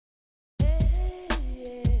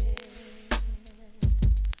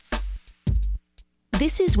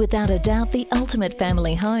This is without a doubt the ultimate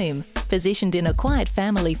family home. Positioned in a quiet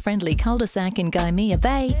family-friendly cul-de-sac in Gymea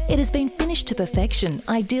Bay, it has been finished to perfection,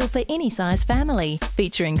 ideal for any size family.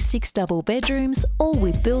 Featuring 6 double bedrooms, all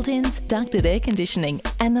with built-ins, ducted air conditioning,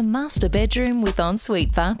 and the master bedroom with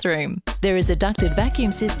ensuite bathroom. There is a ducted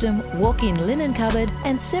vacuum system, walk-in linen cupboard,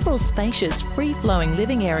 and several spacious, free-flowing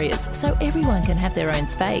living areas so everyone can have their own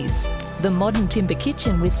space. The modern timber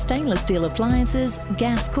kitchen with stainless steel appliances,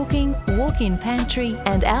 gas cooking, walk-in pantry,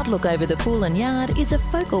 and outlook over the pool and yard is a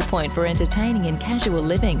focal point for entertaining and casual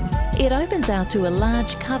living. It opens out to a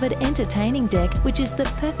large covered entertaining deck, which is the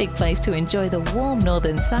perfect place to enjoy the warm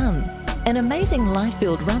northern sun. An amazing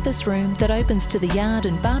light-filled rumpus room that opens to the yard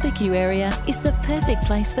and barbecue area is the perfect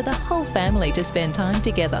place for the whole family to spend time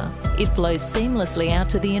together. It flows seamlessly out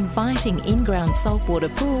to the inviting in-ground saltwater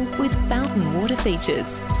pool with fountain water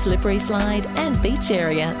features, slippery slide and beach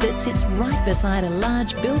area that sits right beside a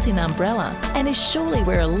large built-in umbrella and is surely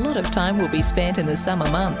where a lot of time will be spent in the summer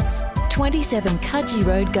months. 27 Cudgee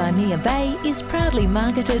Rd, Gymea Bay is proudly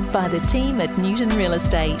marketed by the team at Newton Real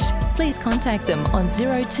Estate. Please contact them on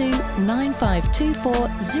 02 9524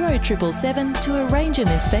 0777 to arrange an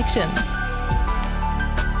inspection.